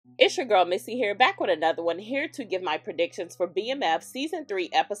It's your girl Missy here, back with another one, here to give my predictions for BMF Season 3,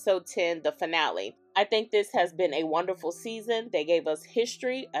 Episode 10, the finale. I think this has been a wonderful season. They gave us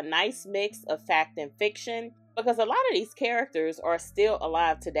history, a nice mix of fact and fiction, because a lot of these characters are still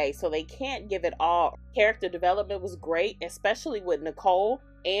alive today, so they can't give it all. Character development was great, especially with Nicole,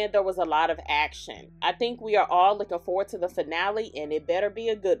 and there was a lot of action. I think we are all looking forward to the finale, and it better be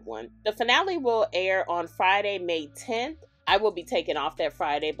a good one. The finale will air on Friday, May 10th. I will be taking off that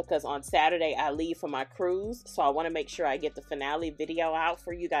Friday because on Saturday I leave for my cruise, so I want to make sure I get the finale video out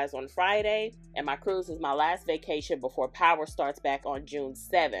for you guys on Friday. And my cruise is my last vacation before Power starts back on June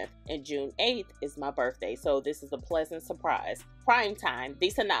 7th, and June 8th is my birthday, so this is a pleasant surprise. Prime time,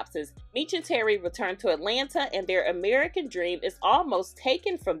 the synopsis. Meech and Terry return to Atlanta, and their American dream is almost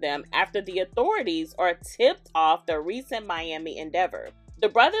taken from them after the authorities are tipped off their recent Miami endeavor. The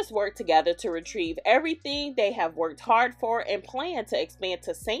brothers work together to retrieve everything they have worked hard for and plan to expand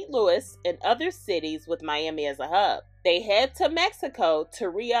to St. Louis and other cities with Miami as a hub. They head to Mexico to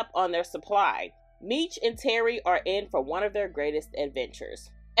re-up on their supply. Meech and Terry are in for one of their greatest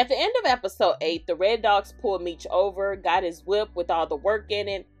adventures. At the end of episode 8, the Red Dogs pull Meech over, got his whip with all the work in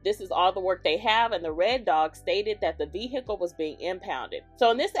it. This is all the work they have, and the Red Dogs stated that the vehicle was being impounded. So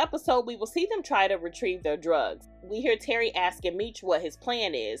in this episode, we will see them try to retrieve their drugs. We hear Terry asking Meech what his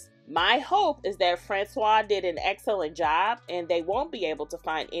plan is. My hope is that Francois did an excellent job and they won't be able to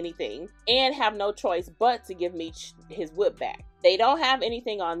find anything and have no choice but to give Meech his whip back. They don't have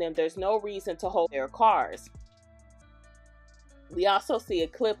anything on them. There's no reason to hold their cars. We also see a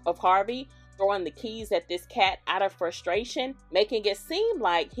clip of Harvey throwing the keys at this cat out of frustration, making it seem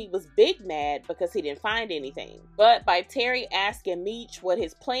like he was big mad because he didn't find anything. But by Terry asking Meech what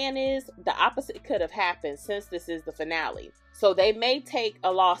his plan is, the opposite could have happened since this is the finale. So they may take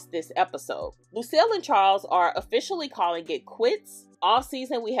a loss this episode. Lucille and Charles are officially calling it quits. All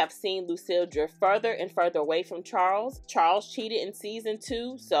season, we have seen Lucille drift further and further away from Charles. Charles cheated in season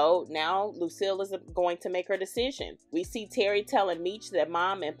 2, so now Lucille is going to make her decision. We see Terry telling Meech that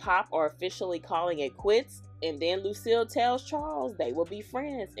Mom and Pop are officially calling it quits. And then Lucille tells Charles they will be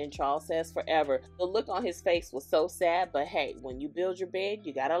friends, and Charles says forever. The look on his face was so sad, but hey, when you build your bed,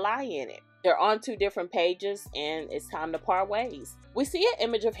 you gotta lie in it. They're on 2 different pages, and it's time to part ways. We see an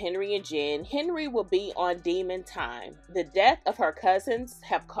image of Henry and Jen. Henry will be on demon time. The death of her cousins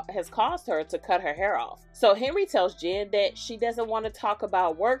has caused her to cut her hair off. So Henry tells Jen that she doesn't want to talk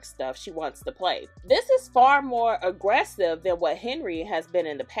about work stuff, she wants to play. This is far more aggressive than what Henry has been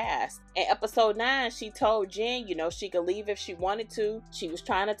in the past. In episode 9, she told Jen, she could leave if she wanted to. She was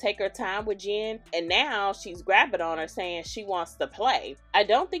trying to take her time with Jen, and now she's grabbing on her saying she wants to play. I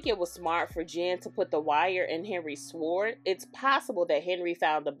don't think it was smart for Jen to put the wire in Henry's sword. It's possible that Henry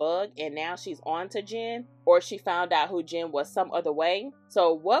found the bug and now she's on to Jen, or she found out who Jen was some other way.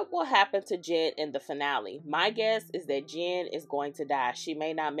 So what will happen to Jen in the finale? My guess is that Jen is going to die. She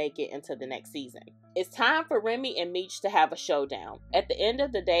may not make it into the next season. It's time for Remy and Meech to have a showdown. At the end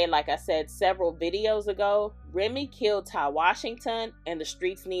of the day, like I said several videos ago, Remy killed Ty Washington and the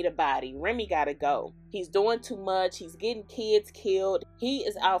streets need a body. Remy gotta go. He's doing too much. He's getting kids killed. He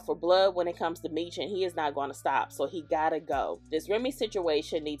is out for blood when it comes to Meech, and he is not going to stop, so he gotta go. This Remy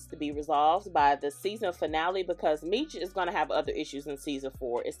situation needs to be resolved by the season finale because Meech is going to have other issues in season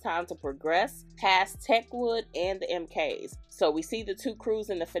 4. It's time to progress past Techwood and the MKs. So we see the 2 crews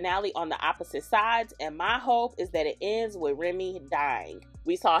in the finale on the opposite sides, and my hope is that it ends with Remy dying.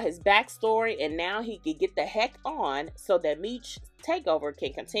 We saw his backstory, and now he can get the heck on so that Meech's takeover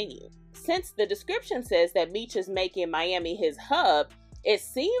can continue. Since the description says that Meech is making Miami his hub, it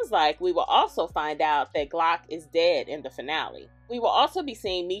seems like we will also find out that Glock is dead in the finale. We will also be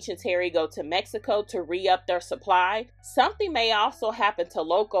seeing Meech and Terry go to Mexico to re-up their supply. Something may also happen to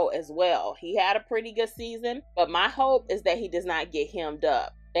Loco as well. He had a pretty good season, but my hope is that he does not get hemmed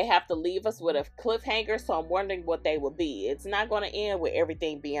up. They have to leave us with a cliffhanger, so I'm wondering what they will be. It's not going to end with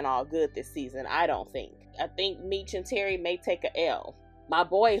everything being all good this season, I don't think. I think Meech and Terry may take a L. My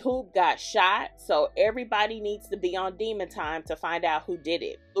boy Hoop got shot, so everybody needs to be on demon time to find out who did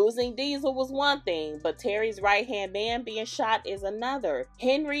it. Losing Diesel was one thing, but Terry's right-hand man being shot is another.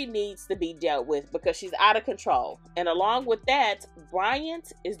 Henry needs to be dealt with because she's out of control. And along with that,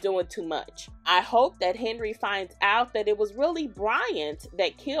 Bryant is doing too much. I hope that Henry finds out that it was really Bryant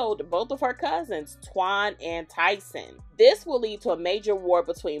that killed both of her cousins, Twan and Tyson. This will lead to a major war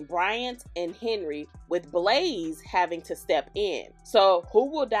between Bryant and Henry, with Blaze having to step in. So who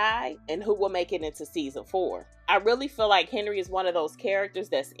will die and who will make it into season 4? I really feel like Henry is one of those characters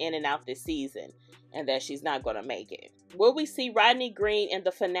that's in and out this season and that she's not going to make it. Will we see Rodney Green in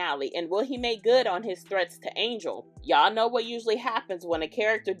the finale, and will he make good on his threats to Angel? Y'all know what usually happens when a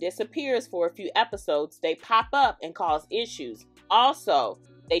character disappears for a few episodes. They pop up and cause issues. Also,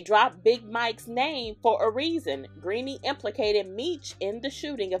 they dropped Big Mike's name for a reason. Greenie implicated Meech in the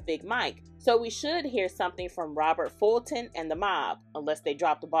shooting of Big Mike. So we should hear something from Robert Fulton and the mob, unless they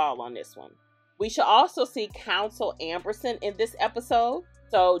drop the ball on this one. We should also see Counsel Amberson in this episode.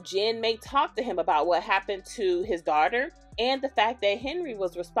 So Jen may talk to him about what happened to his daughter and the fact that Henry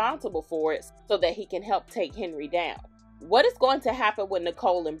was responsible for it so that he can help take Henry down. What is going to happen with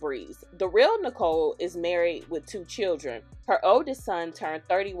Nicole and Breeze? The real Nicole is married with 2 children. Her oldest son turned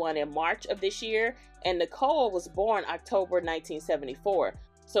 31 in March of this year, and Nicole was born October 1974,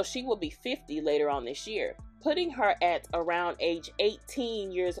 so she will be 50 later on this year, putting her at around age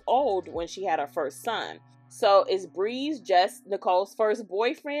 18 years old when she had her first son. So is Breeze just Nicole's first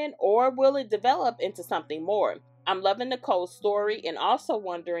boyfriend, or will it develop into something more? I'm loving Nicole's story and also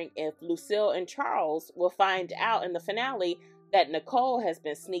wondering if Lucille and Charles will find out in the finale that Nicole has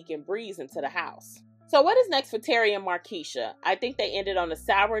been sneaking Breeze into the house. So what is next for Terry and Markeisha? I think they ended on a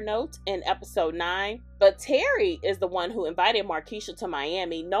sour note in episode 9, but Terry is the one who invited Markeisha to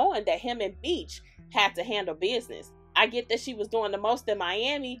Miami, knowing that him and Beach had to handle business. I get that she was doing the most in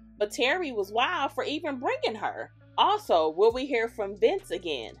Miami, but Terry was wild for even bringing her. Also, will we hear from Vince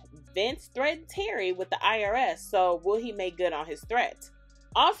again? Vince threatened Terry with the IRS, so will he make good on his threat?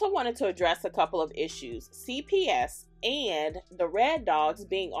 Also wanted to address a couple of issues. CPS and the Red Dogs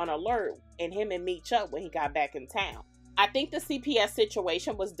being on alert and him and Meech up when he got back in town. I think the CPS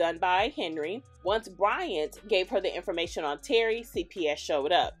situation was done by Henry. Once Bryant gave her the information on Terry, CPS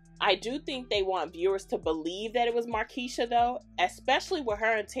showed up. I do think they want viewers to believe that it was Markeisha though, especially with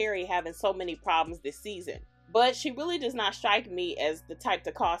her and Terry having so many problems this season. But she really does not strike me as the type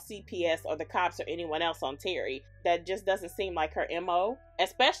to call CPS or the cops or anyone else on Terry. That just doesn't seem like her MO,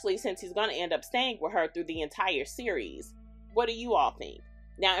 especially since he's going to end up staying with her through the entire series. What do you all think?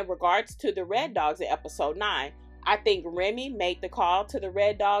 Now, in regards to the Red Dogs in episode 9, I think Remy made the call to the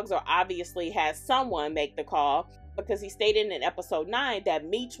Red Dogs, or obviously has someone make the call, because he stated in episode 9 that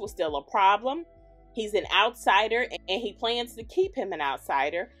Meech was still a problem. He's an outsider and he plans to keep him an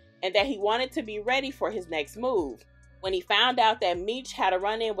outsider, and that he wanted to be ready for his next move. When he found out that Meech had a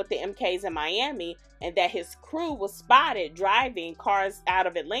run-in with the MKs in Miami and that his crew was spotted driving cars out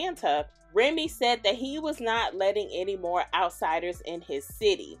of Atlanta, Remy said that he was not letting any more outsiders in his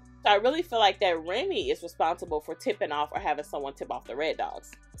city. So I really feel like that Remy is responsible for tipping off or having someone tip off the Red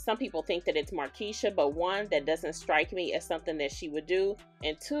Dogs. Some people think that it's Markeisha, but 1, that doesn't strike me as something that she would do.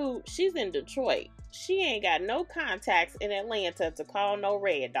 And 2, she's in Detroit. She ain't got no contacts in Atlanta to call no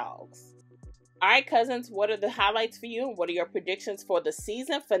Red Dogs. Alright cousins, what are the highlights for you? What are your predictions for the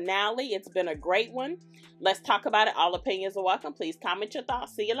season finale? It's been a great one. Let's talk about it. All opinions are welcome. Please comment your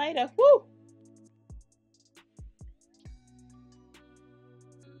thoughts. See you later. Woo!